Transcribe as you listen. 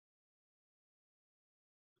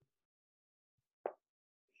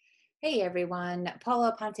Hey everyone,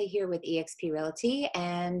 Paula Ponte here with eXp Realty,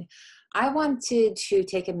 and I wanted to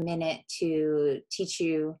take a minute to teach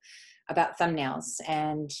you about thumbnails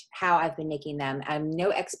and how I've been making them. I'm no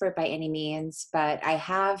expert by any means, but I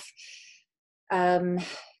have um,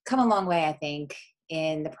 come a long way, I think,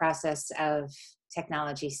 in the process of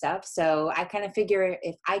technology stuff. So I kind of figure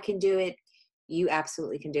if I can do it, you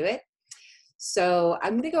absolutely can do it. So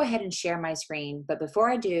I'm going to go ahead and share my screen. But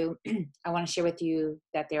before I do, I want to share with you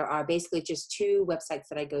that there are basically just two websites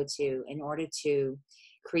that I go to in order to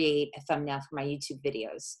create a thumbnail for my YouTube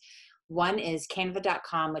videos. One is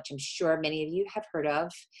canva.com, which I'm sure many of you have heard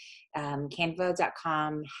of.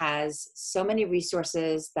 Canva.com has so many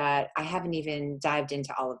resources that I haven't even dived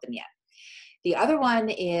into all of them yet. The other one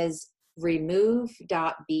is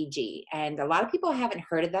remove.bg, and a lot of people haven't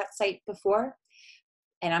heard of that site before.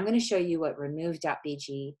 And I'm going to show you what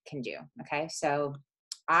remove.bg can do. Okay, so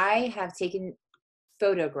I have taken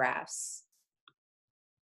photographs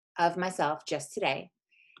of myself just today,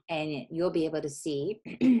 and you'll be able to see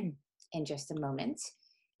in just a moment.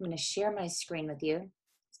 I'm going to share my screen with you.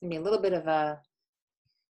 It's going to be a little bit of a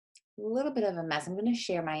mess. I'm going to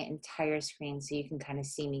share my entire screen so you can kind of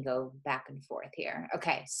see me go back and forth here.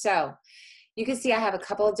 Okay, so you can see I have a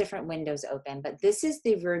couple of different windows open, but this is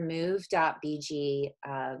the remove.bg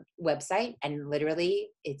website, and literally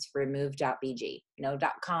it's remove.bg, no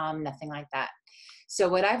 .com, nothing like that. So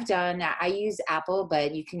what I've done, I use Apple,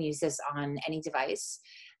 but you can use this on any device.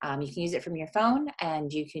 You can use it from your phone,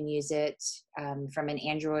 and you can use it from an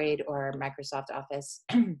Android or Microsoft Office.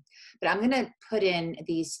 But I'm going to put in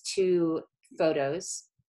these two photos,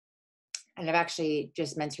 and I've actually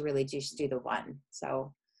just meant to really just do the one.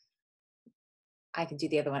 So I can do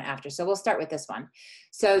the other one after. So we'll start with this one.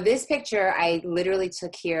 So this picture I literally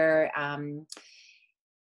took here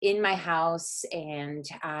in my house, and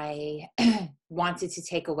I wanted to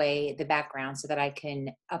take away the background so that I can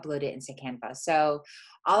upload it into Canva. So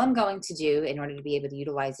all I'm going to do in order to be able to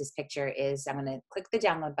utilize this picture is I'm going to click the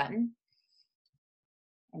download button,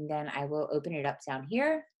 and then I will open it up down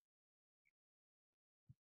here.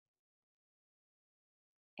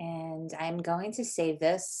 And I'm going to save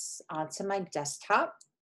this onto my desktop.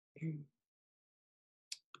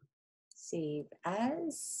 Save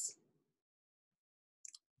as,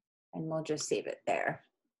 and we'll just save it there.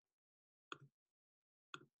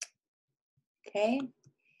 Okay.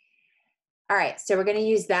 All right, so we're going to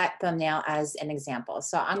use that thumbnail as an example.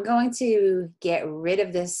 So I'm going to get rid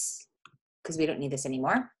of this because we don't need this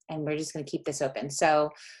anymore, and we're just going to keep this open. So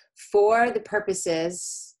for the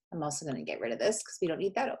purposes, I'm also going to get rid of this because we don't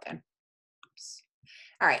need that open. Oops.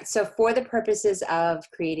 All right, so for the purposes of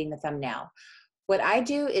creating the thumbnail, what I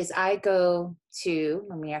do is I go to,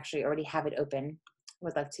 when we actually already have it open, I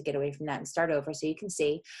would like to get away from that and start over so you can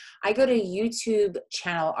see. I go to YouTube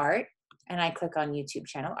channel art, and I click on YouTube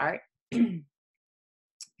channel art. Then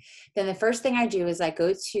the first thing I do is I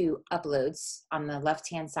go to uploads on the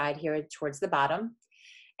left-hand side here towards the bottom,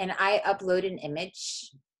 and I upload an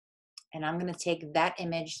image, and I'm going to take that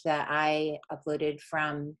image that I uploaded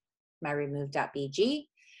from my remove.bg,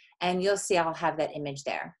 and you'll see I'll have that image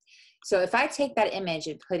there. So if I take that image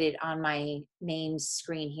and put it on my main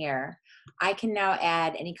screen here, I can now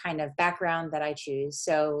add any kind of background that I choose.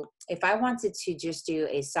 So if I wanted to just do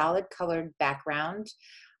a solid colored background,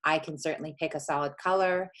 I can certainly pick a solid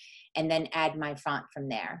color and then add my font from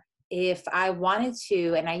there. If I wanted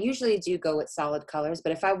to, and I usually do go with solid colors,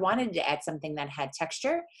 but if I wanted to add something that had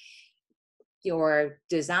texture or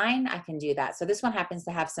design, I can do that. So this one happens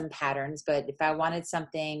to have some patterns, but if I wanted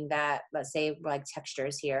something that, let's say like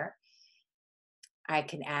textures here, I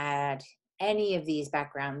can add any of these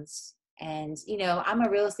backgrounds. And, you know, I'm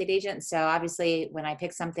a real estate agent, so obviously when I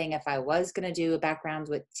pick something, if I was going to do a background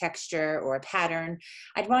with texture or a pattern,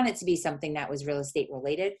 I'd want it to be something that was real estate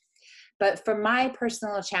related. But for my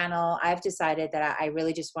personal channel, I've decided that I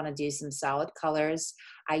really just want to do some solid colors.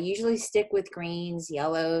 I usually stick with greens,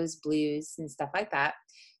 yellows, blues, and stuff like that.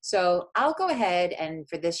 So I'll go ahead and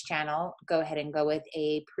for this channel, go ahead and go with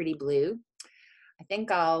a pretty blue. I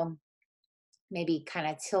think I'll maybe kind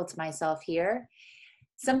of tilt myself here.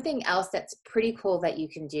 Something else that's pretty cool that you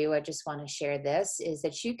can do, I just want to share this, is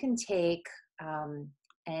that you can take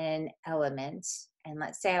an element, and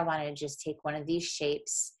let's say I want to just take one of these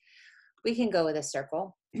shapes. We can go with a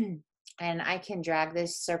circle, and I can drag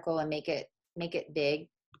this circle and make it big,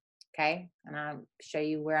 okay? And I'll show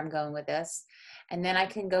you where I'm going with this. And then I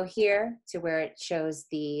can go here to where it shows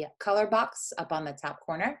the color box up on the top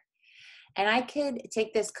corner. And I could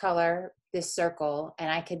take this color, this circle,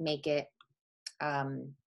 and I could make it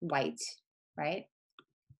white, right?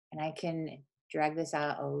 And I can drag this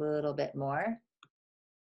out a little bit more.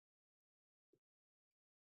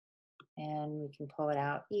 and we can pull it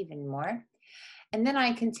out even more. And then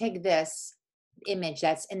I can take this image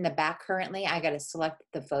that's in the back currently. I got to select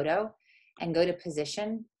the photo and go to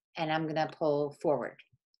position, and I'm going to pull forward.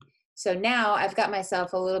 So now I've got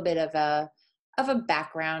myself a little bit of a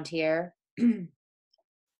background here,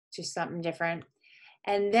 just something different.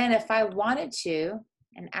 And then if I wanted to,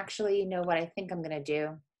 and actually, you know what I think I'm going to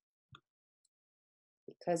do,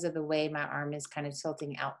 because of the way my arm is kind of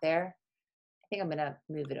tilting out there, I think I'm going to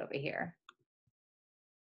move it over here.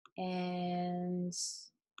 And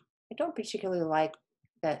I don't particularly like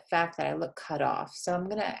the fact that I look cut off. So I'm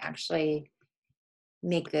going to actually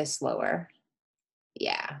make this lower.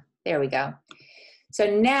 Yeah, there we go. So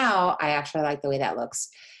now I actually like the way that looks.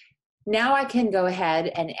 Now I can go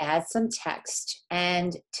ahead and add some text.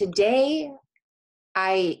 And today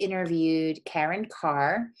I interviewed Karen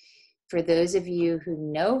Carr. For those of you who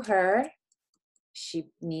know her, she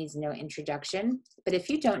needs no introduction. But if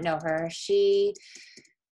you don't know her, she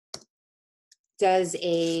does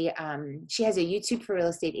she has a YouTube for real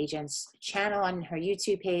estate agents channel on her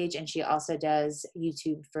YouTube page, and she also does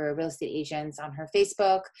YouTube for real estate agents on her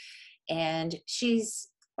Facebook. And she's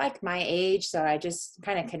like my age, so I just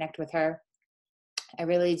kind of connect with her. I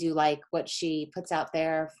really do like what she puts out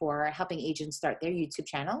there for helping agents start their YouTube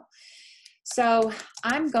channel. So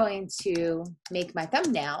I'm going to make my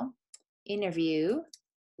thumbnail interview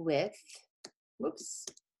with, with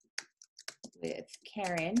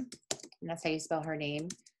Karen, and that's how you spell her name,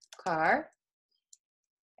 Carr.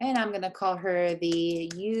 And I'm going to call her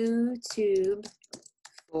the YouTube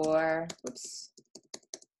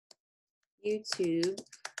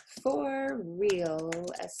for real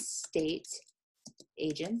estate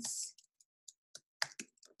agents.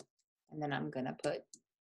 And then I'm going to put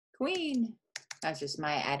Queen. That's just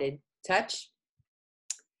my added touch.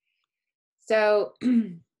 So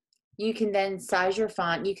you can then size your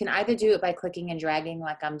font. You can either do it by clicking and dragging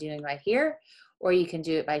like I'm doing right here, or you can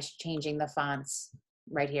do it by changing the fonts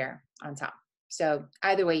right here on top. So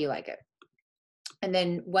either way you like it. And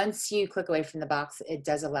then once you click away from the box, it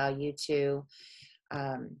does allow you to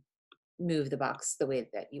move the box the way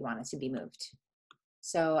that you want it to be moved.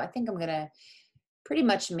 So I think I'm gonna pretty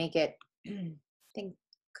much make it, I think,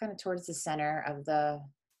 kind of towards the center of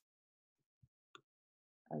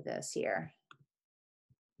this here.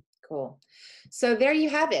 Cool. So there you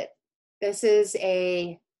have it. This is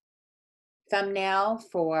a thumbnail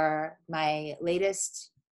for my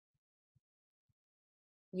latest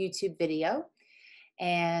YouTube video,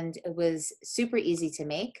 and it was super easy to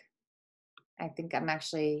make. I think I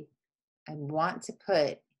want to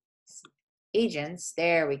put agents,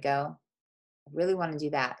 there we go. I really want to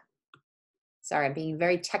do that. Sorry, I'm being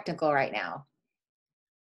very technical right now.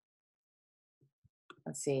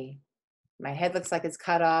 Let's see. My head looks like it's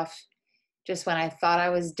cut off. Just when I thought I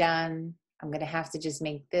was done, I'm going to have to just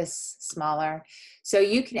make this smaller. So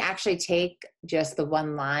you can actually take just the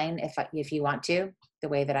one line if you want to, the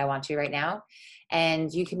way that I want to right now,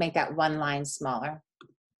 and you can make that one line smaller.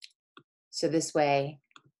 So this way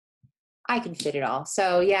I can fit it all.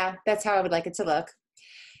 So yeah, that's how I would like it to look.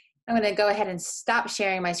 I'm going to go ahead and stop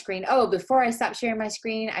sharing my screen. Oh, before I stop sharing my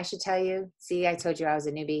screen, I should tell you, see, I told you I was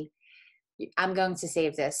a newbie. I'm going to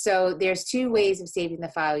save this. So there's two ways of saving the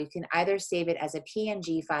file. You can either save it as a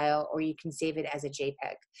PNG file, or you can save it as a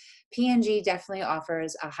JPEG. PNG definitely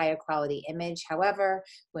offers a higher quality image. However,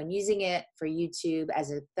 when using it for YouTube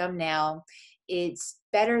as a thumbnail, it's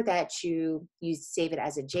better that you save it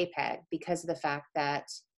as a JPEG because of the fact that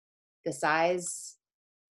the size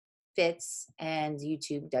fits and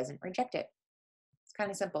YouTube doesn't reject it. It's kind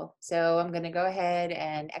of simple. So I'm going to go ahead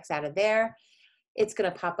and X out of there. It's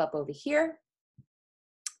going to pop up over here,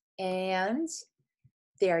 and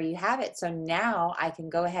there you have it. So now I can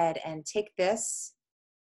go ahead and take this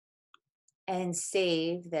and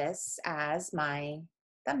save this as my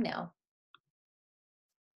thumbnail.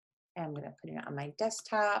 And I'm going to put it on my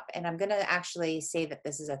desktop, and I'm going to actually say that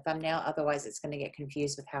this is a thumbnail. Otherwise, it's going to get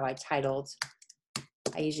confused with how I titled.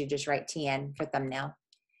 I usually just write TN for thumbnail,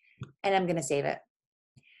 and I'm going to save it.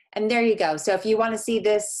 And there you go. So if you want to see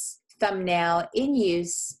this thumbnail in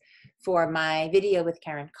use for my video with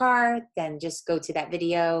Karen Carr, then just go to that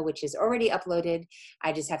video, which is already uploaded.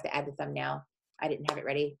 I just have to add the thumbnail. I didn't have it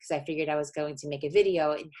ready because I figured I was going to make a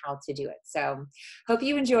video in how to do it. So hope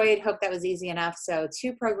you enjoyed. Hope that was easy enough. So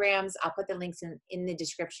 2 programs, I'll put the links in the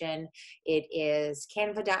description. It is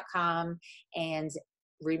canva.com and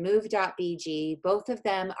remove.bg. Both of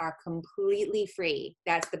them are completely free.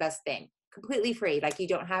 That's the best thing. Completely free. Like, you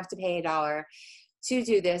don't have to pay $1. to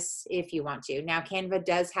do this if you want to. Now, Canva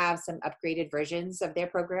does have some upgraded versions of their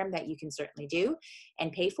program that you can certainly do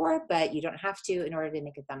and pay for, but you don't have to in order to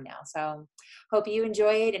make a thumbnail. So hope you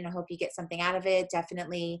enjoy it and I hope you get something out of it.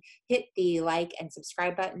 Definitely hit the like and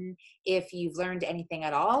subscribe button if you've learned anything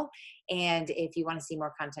at all and if you want to see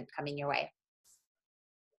more content coming your way.